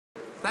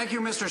Thank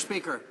you, Mr.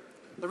 Speaker.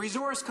 The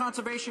Resource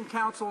Conservation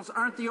Councils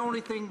aren't the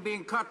only thing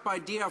being cut by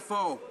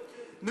DFO.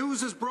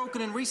 News has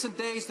broken in recent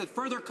days that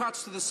further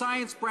cuts to the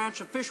science branch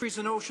of Fisheries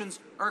and Oceans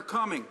are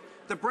coming.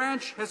 The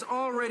branch has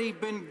already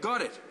been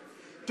gutted.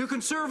 Do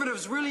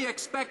Conservatives really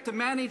expect to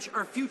manage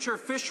our future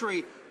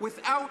fishery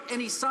without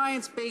any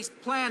science-based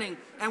planning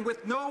and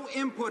with no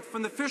input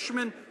from the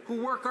fishermen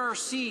who work our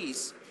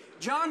seas?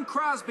 John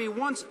Crosby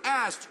once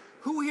asked,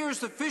 "Who hears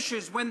the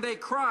fishes when they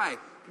cry?"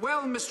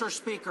 Well, Mr.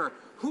 Speaker,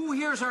 who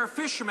hears our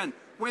fishermen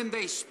when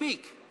they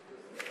speak?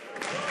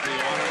 The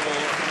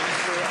Honourable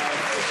Minister of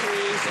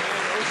Fisheries and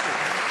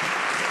Oceans.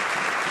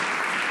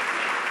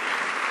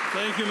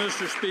 Thank you,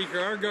 Mr. Speaker.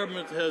 Our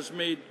government has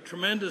made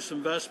tremendous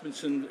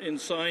investments in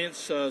science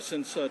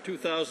since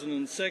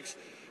 2006,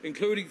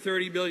 including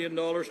 $30 billion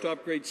to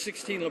upgrade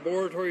 16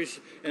 laboratories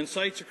and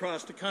sites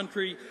across the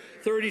country,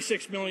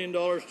 $36 million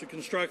to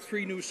construct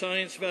 3 new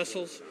science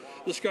vessels.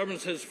 This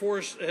government has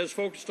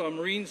focused on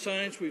marine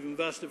science. We've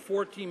invested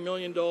 $14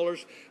 million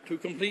to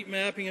complete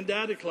mapping and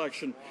data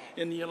collection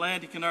in the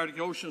Atlantic and Arctic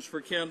Oceans for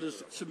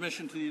Canada's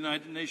submission to the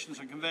United Nations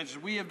and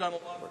conventions. We have done a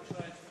lot of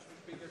science, Mr.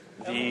 Speaker.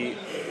 The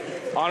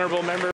honourable member.